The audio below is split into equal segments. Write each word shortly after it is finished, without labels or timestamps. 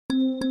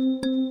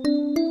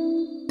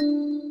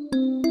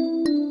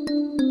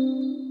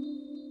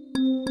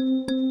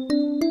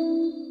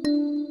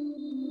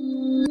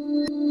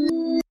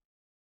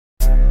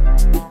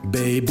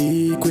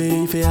Baby, quoi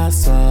il fait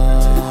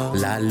asseoir?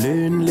 La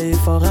lune, les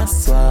forts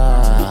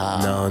asseoir.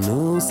 Non,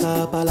 nous,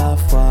 ça pas la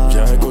foi.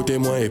 Viens à côté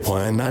moi et prends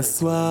un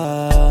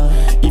asseoir.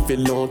 Il fait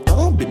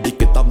longtemps, baby,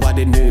 que t'envoies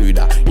des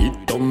nudes. Il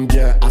tombe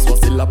bien, asseoir,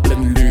 c'est la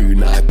pleine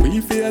lune. Quoi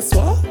il fait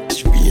asseoir?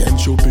 Je viens de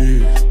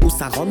choper. Où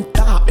ça rentre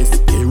tard, est-ce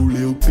que ou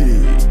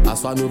léopé?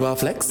 Asseoir, nous va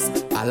flex,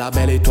 à la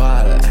belle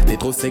étoile. T'es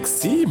trop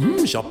sexy,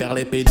 j'en perds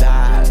les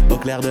pédales. Au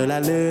clair de la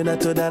lune, à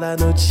toda la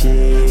noche.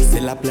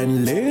 C'est la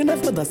pleine lune,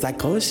 faudra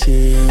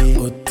s'accrocher.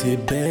 Oh t'es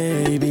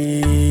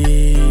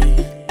baby,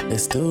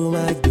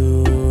 l'estomac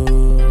d'eau.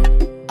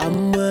 À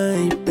moi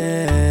il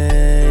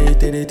paye,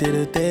 t'es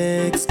le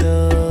texto.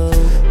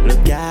 Le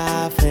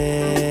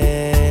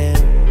café,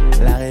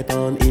 la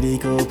réponse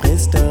illico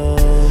presto.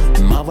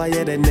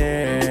 M'envoyait des nudes,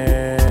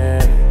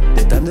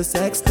 des tonnes de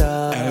sexto.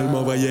 Elle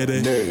m'envoyait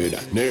des nudes.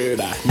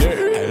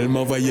 Elle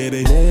m'envoyait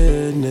des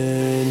nudes.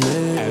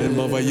 Elle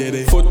m'envoyait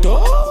des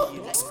photos,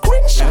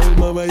 screenshot. Elle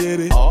m'envoyait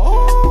des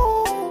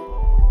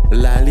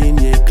La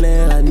ligne est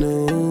claire à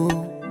nous.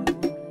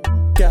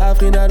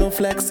 Catherine a nos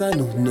flex à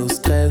nous. Nos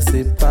stress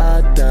c'est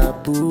pas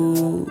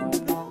tabou.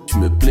 Tu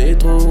me plais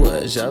trop,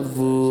 ouais,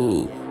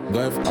 j'avoue.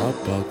 Bref, à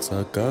part que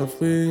ça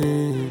café.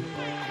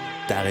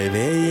 T'as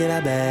réveillé la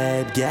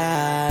bête,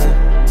 gal.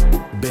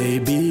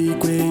 Baby,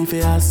 quoi il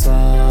fait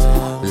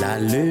asseoir? La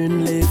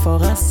lune, les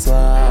forts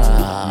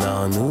asseoir.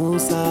 Non, nous,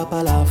 ça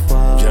pas la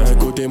foi. Viens à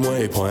côté moi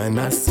et prends un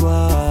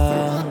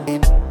asseoir.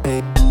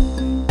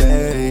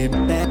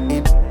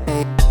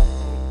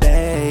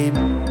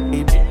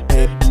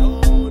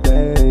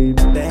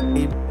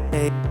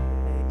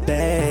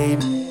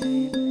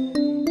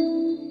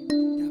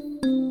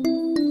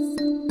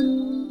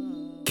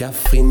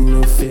 Catherine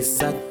nous fait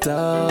sa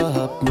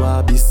top.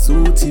 Moi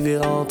bisous tu veux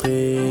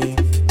rentrer.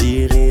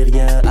 Dirai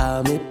rien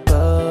à mes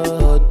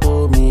potes.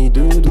 Promis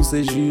doudou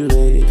c'est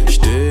juré.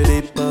 J'te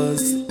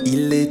dépose,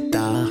 il est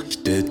tard.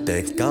 J'te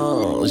texte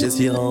quand je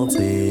suis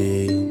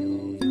rentré.